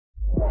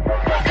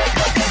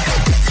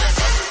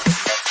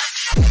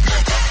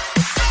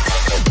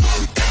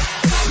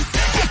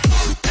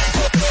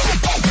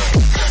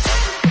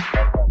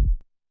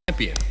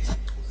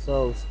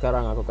So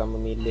sekarang aku akan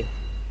memilih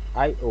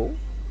IO.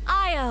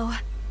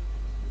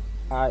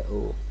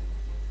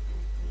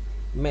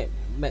 Map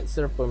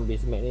serpent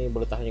base. Map ni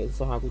boleh tahan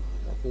susah aku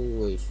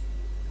wish.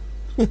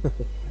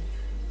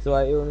 So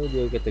IO ni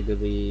dia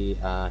kategori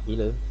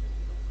healer.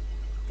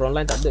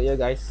 Frontline tak ada ya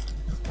guys.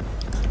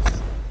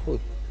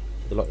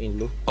 Kita log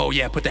in dulu. Oh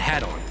yeah, put the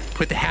hat on.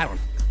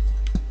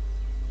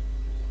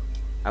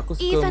 Aku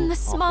suka Even the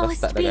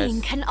smallest start dah,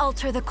 being guys. can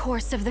alter the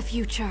course of the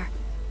future.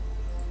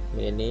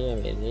 Ambil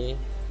ni.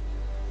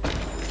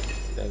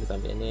 Kita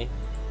ambil ni.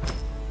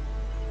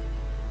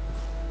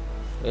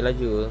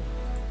 Laju.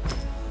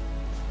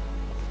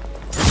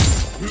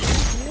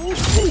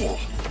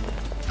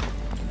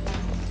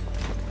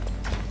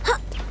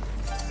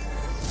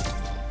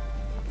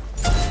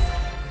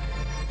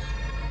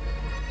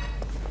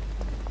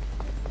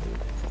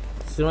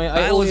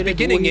 I was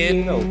beginning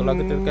in. Kalau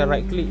kita tekan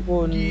right click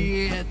pun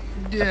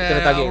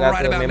kita target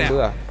right about member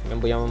now. lah.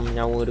 Member yang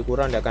nyawa dia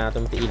kurang dia akan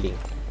automatic healing.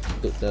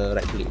 Untuk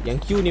right click. Yang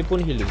Q ni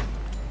pun healing.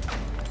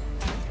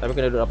 Tapi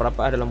kena duduk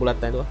rapat-rapat dalam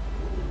bulatan tu lah.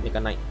 Dia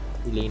akan naik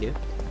healing dia.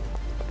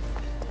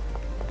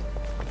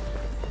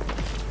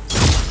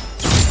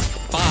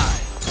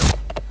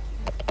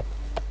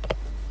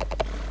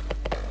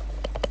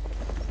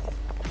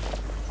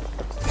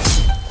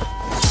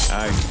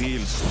 I feel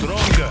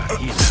stronger.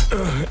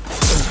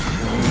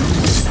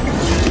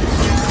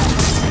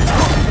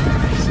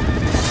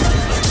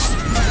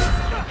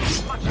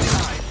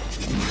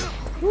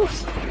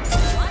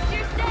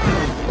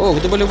 Oh,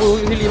 kita boleh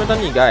healing macam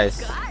ni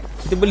guys.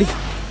 Kita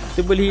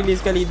boleh healing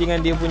sekali dengan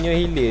dia punya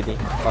healer ni.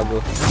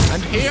 Bagus.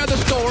 And here the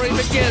story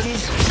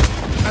begins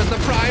as the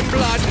prime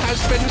blood has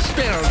been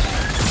spilled.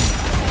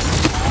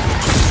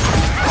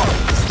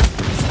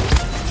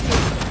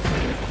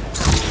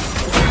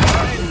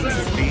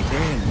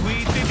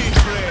 We did it,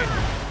 friend.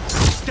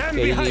 Stand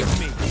behind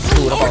me.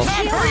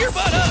 Hurry your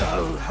butt up.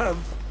 I'll have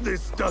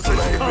this doesn't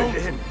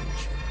revenge.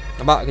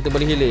 Nampak kita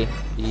boleh healing.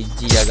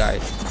 GG lah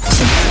guys.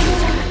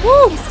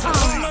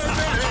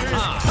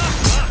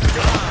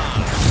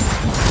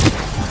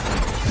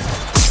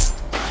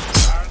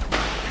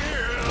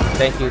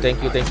 Thank you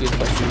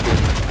sebab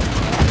shooting.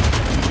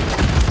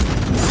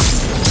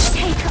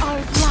 Take our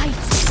light.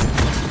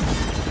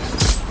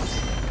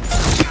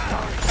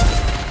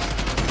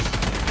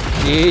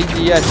 GG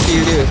lah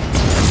skill dia.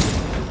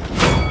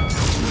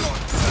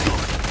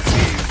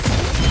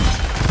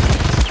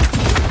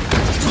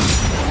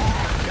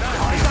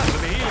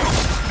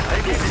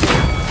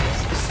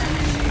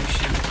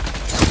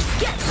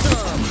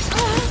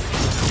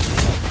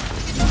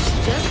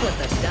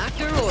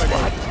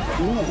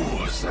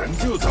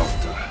 Thank you,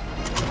 doctor.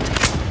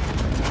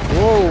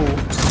 Wow.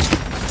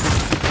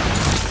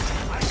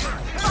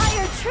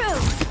 Fire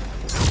true.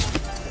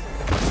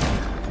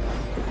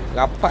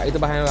 Rapat kita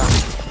bahan lah.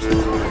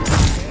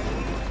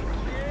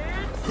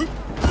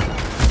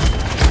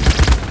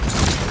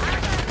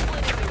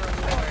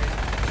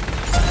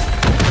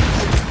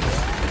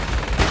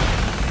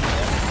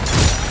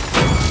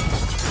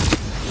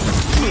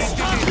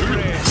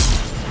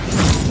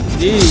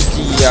 GG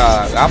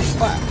lah.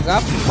 Rapat.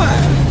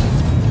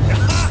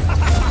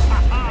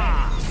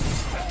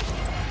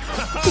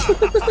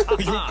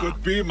 You could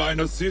be my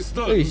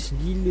assistant. Ish,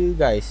 gila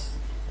guys.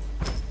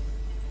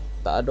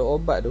 Tak ada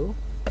obat tu.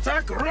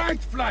 Attack right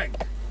flank.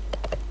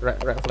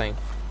 Right flank.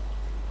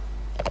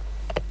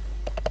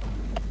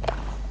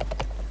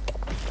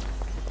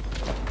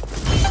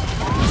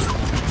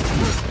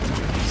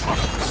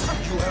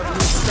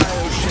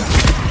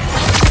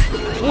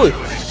 Woi,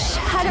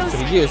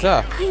 serius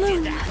lah.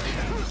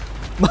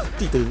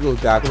 Mati terus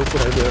dah. Aku lupa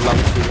nak ada dalam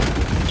tu.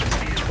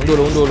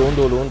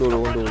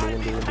 Undur.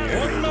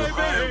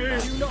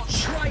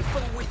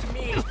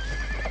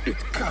 It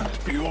can't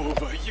be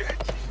over yet.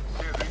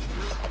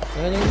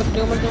 Jangan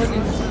mati.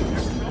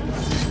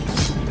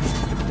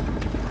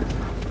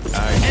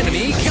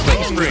 Enemy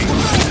killing spree.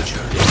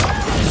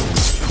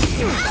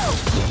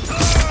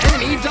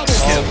 Enemy double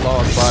kill. Allah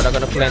Akbar, dah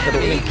kena plan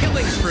teruk ni. Enemy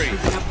killing spree.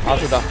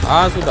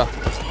 Sudah.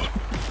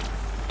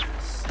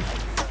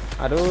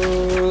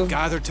 Aduh.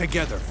 Gather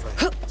together,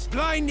 friends.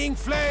 Blinding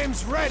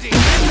flames ready.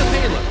 And the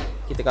payload.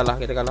 Kita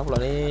kalah pula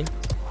ni.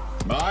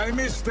 My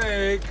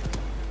mistake.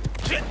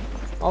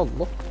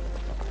 Allah.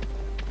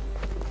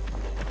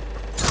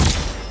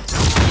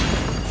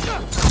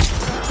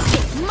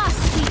 It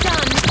must be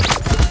done.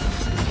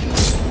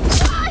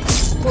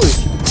 Oi.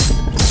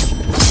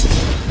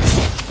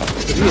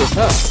 Serius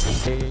lah.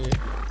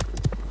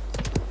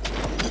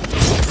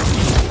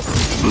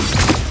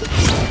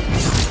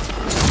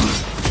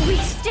 We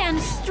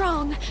stand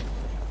strong.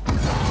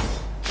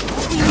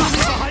 We need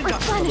to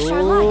replenish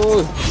our light.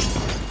 Aduh.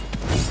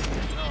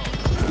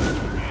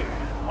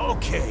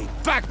 Okay,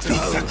 back to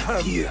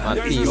Mati Not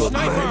bro.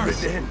 my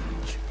revenge.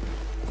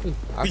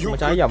 Aku You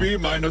macam could ayam. be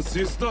my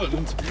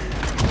assistant.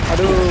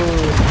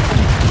 Aduh.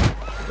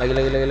 Lagi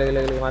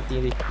mati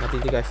ni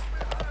guys.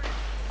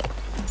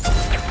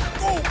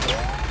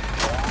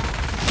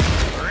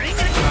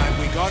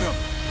 we got him.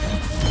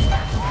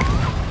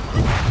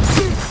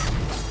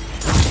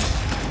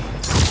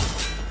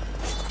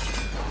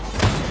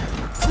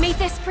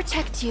 May this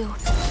protect you.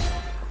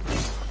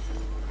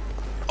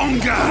 On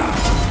guard!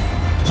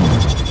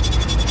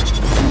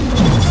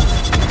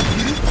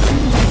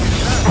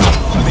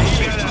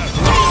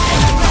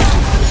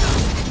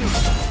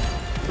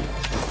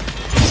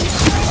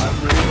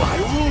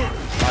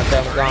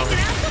 Macam gang.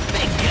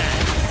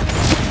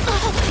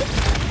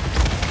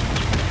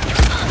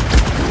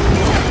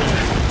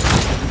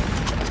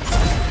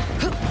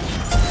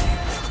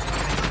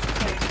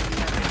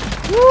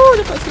 Woo,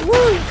 dapat si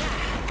woo.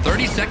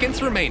 30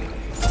 seconds remaining.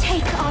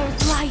 Take our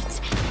light.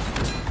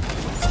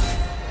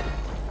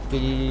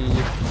 Okay.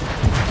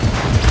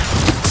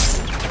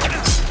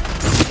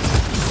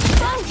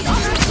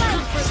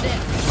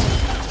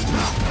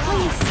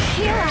 Please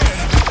hear us.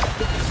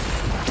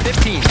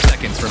 15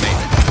 seconds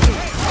remaining.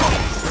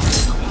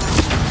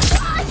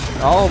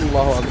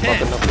 Allahu Akbar,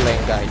 kena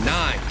flank guys.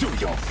 9,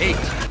 8.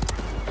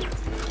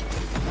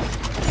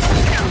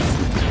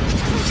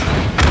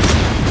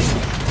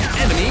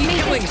 Enemy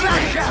killing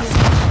spree.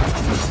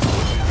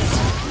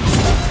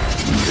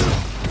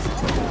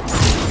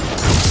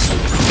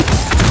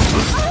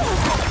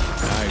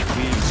 I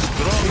feel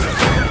stronger.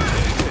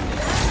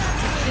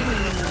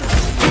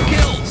 2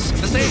 kills at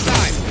the same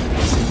time.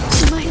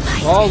 My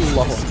light.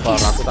 Allahu Akbar,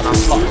 aku tak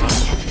nampak.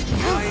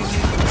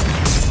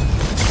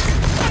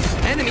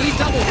 Enemy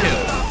double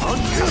kill.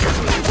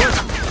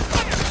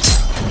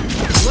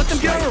 Let them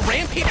go on a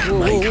rampage.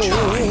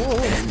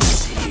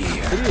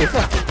 Serius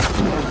lah.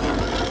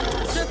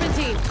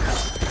 Serpentine.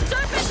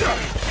 Serpentine.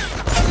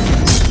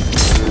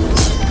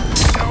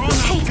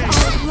 Take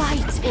our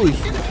light. Ui,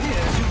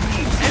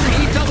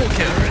 Enemy double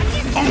kill.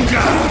 On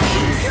guard!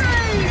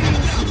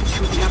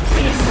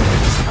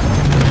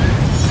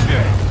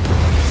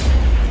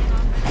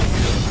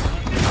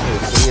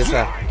 serius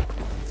lah.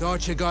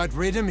 Thought you got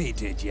rid of me,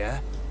 did ya?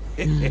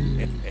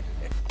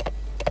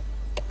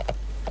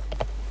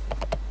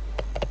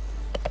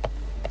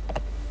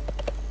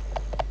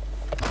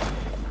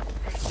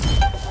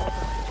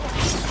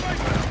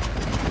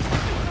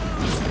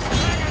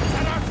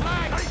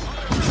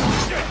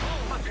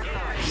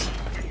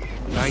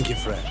 Thank you,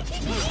 friend.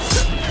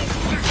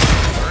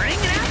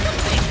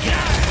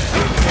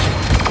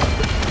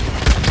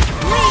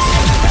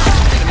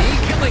 Enemy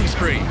killing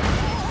spree.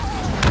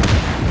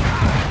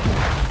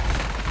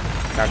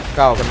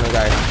 Kakau kena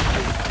guys.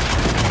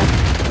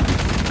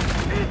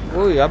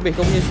 Ui, habis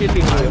kau punya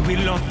shielding I tu.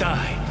 will not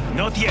die.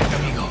 Not yet,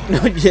 amigo.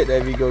 Not yet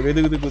amigo.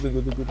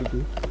 Tunggu.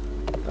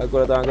 Aku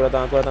datang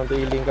tu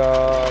healing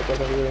kau. Aku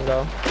datang tu healing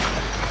kau.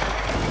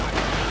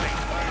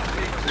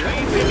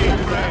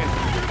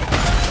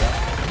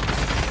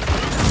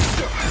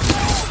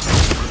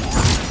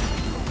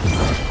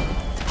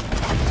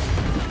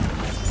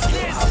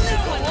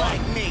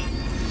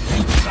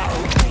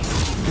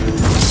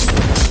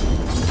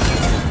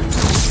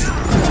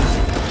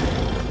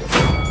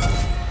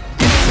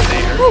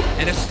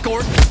 And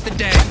escort the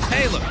dead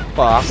payload.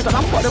 Apa? Aku tak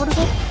nampak daripada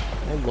tu.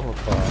 Allah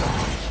Akbar.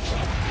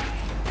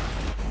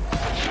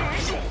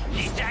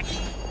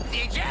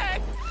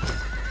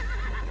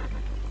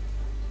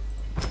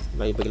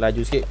 Baik, pergi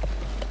laju sikit.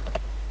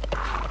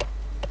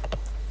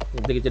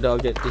 Nanti kita dah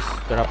objektif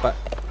dah dapat.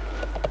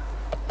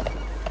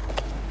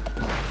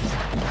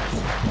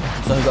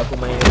 Susah juga aku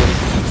main ni.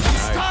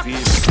 I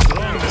feel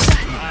stronger.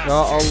 Ya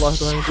Allah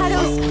Tuhanku.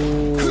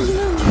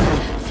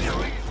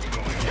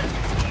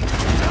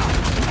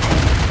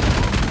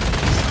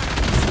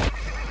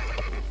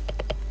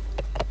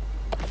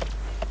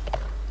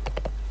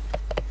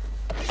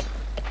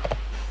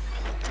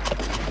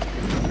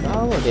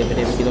 Tahu dia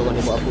kita orang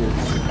ni buat apa.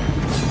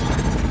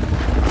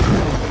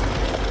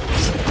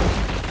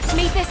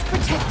 May this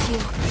protect you.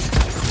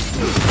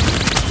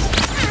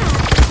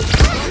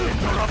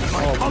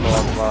 Allah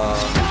Allah.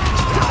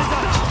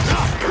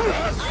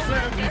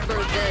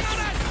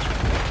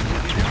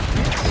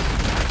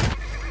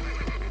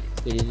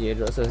 GG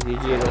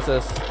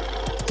Roxas.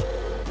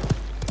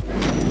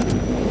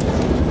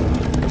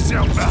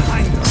 Yourself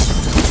behind us.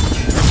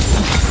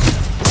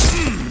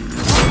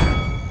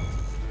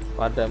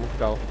 Padam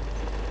kau.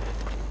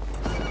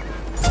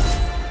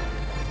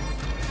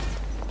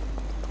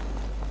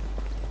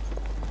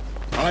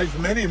 I've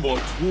many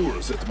more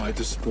tools at my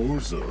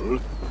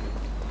disposal.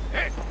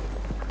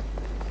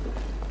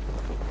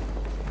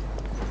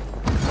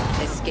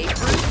 Escape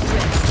route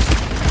ready.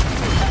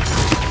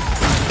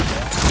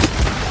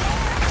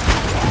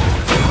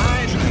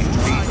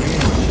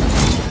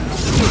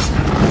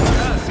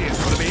 Gracias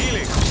for the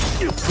healing.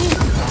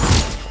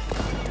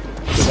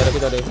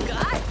 Kita ada.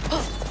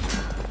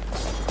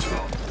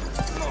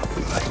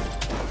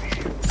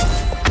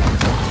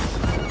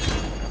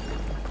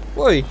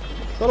 Woi,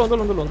 tolong.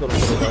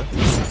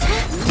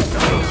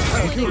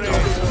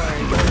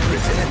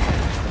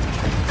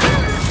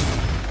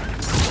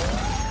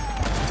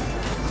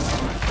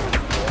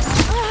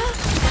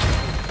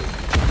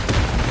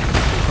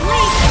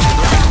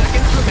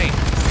 Seconds remain.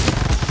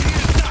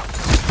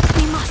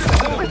 We must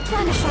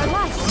replenish our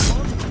life.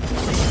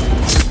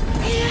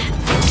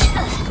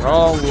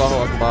 Allahu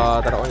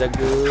Akbar, tak ada orang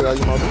jaga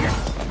lagi mau.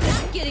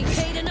 Getting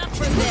paid enough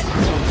for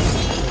this.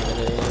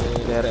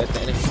 direct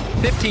attack ni.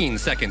 15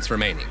 seconds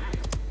remaining.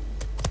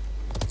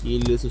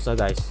 Gila susah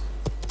guys.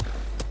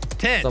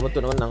 10, Susah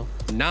betul nak menang.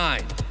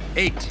 9,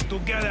 8,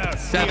 Together, we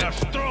 7, are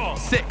strong.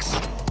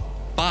 6,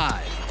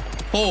 5,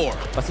 4,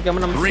 Pastikan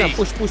menang mesti 3,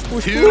 push.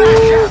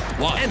 2,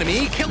 1.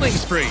 Enemy killing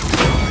spree.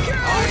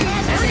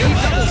 Enemy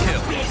double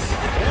kill.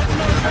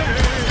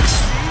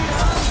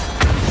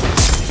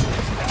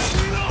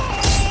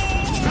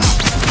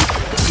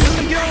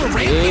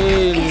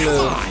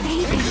 Gila.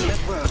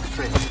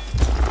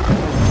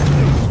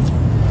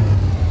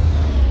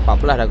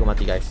 14 dah aku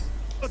mati guys.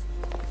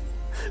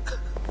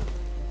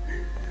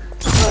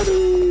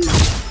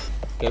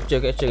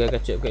 Capture.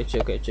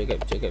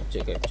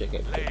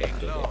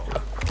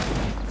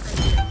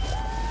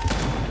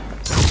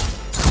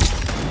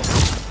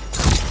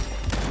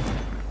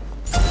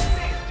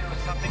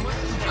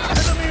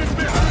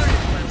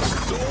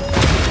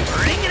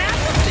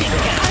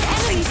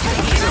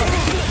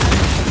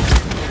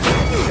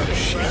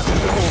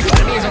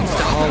 Enemies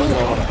unstoppable.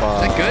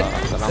 Is that good?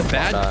 Is that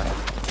bad?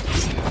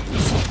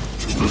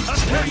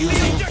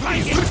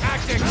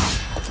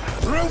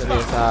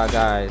 Serius lah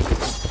guys.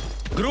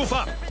 Groove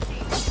up.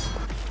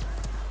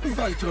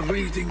 Vital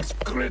readings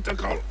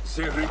critical.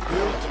 They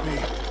rebuilt me.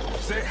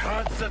 They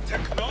had the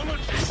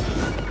technology.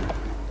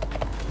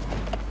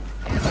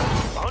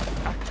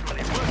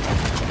 Actually working.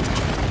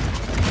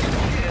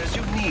 Yes,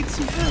 you need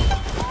some help.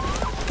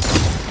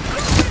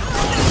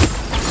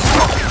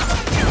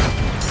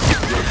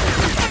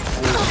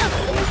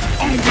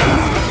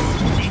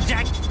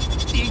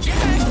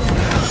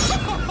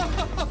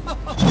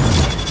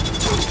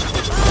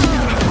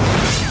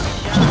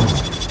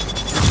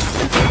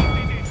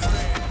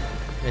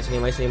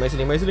 Mai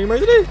sini.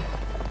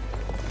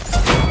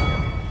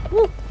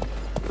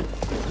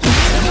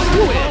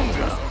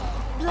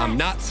 I'm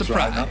not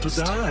Try not to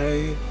surprised.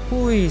 die.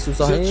 Hui, The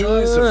susahnya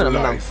joys of nak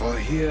menang. life are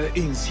here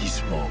in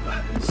these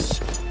moments.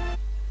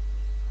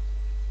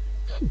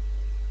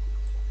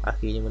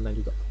 Akhirnya menang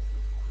juga.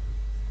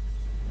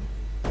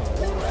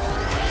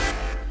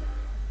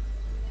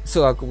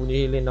 So aku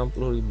punya healing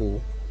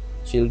 60,000.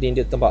 Shielding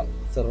dia tembak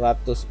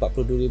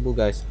 142,000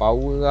 guys.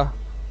 Power lah.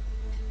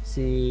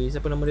 Si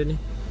siapa nama dia ni?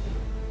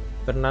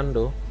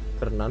 Fernando.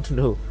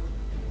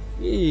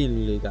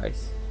 Gila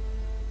guys.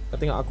 Kau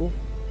tengok aku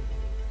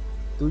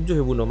 7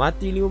 dia bunuh,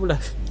 mati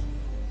 15.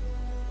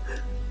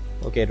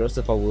 Okay,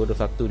 roster power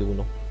 21 dia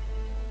bunuh.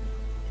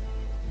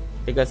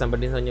 Okay guys, sampai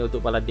di sana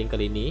untuk Paladin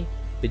kali ni.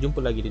 Kita jumpa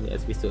lagi di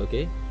next episode,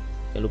 okay?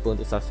 Jangan lupa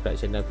untuk subscribe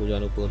channel aku,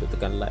 jangan lupa untuk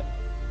tekan like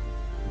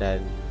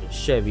dan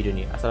share video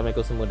ni.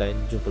 Assalamualaikum semua dan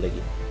jumpa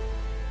lagi.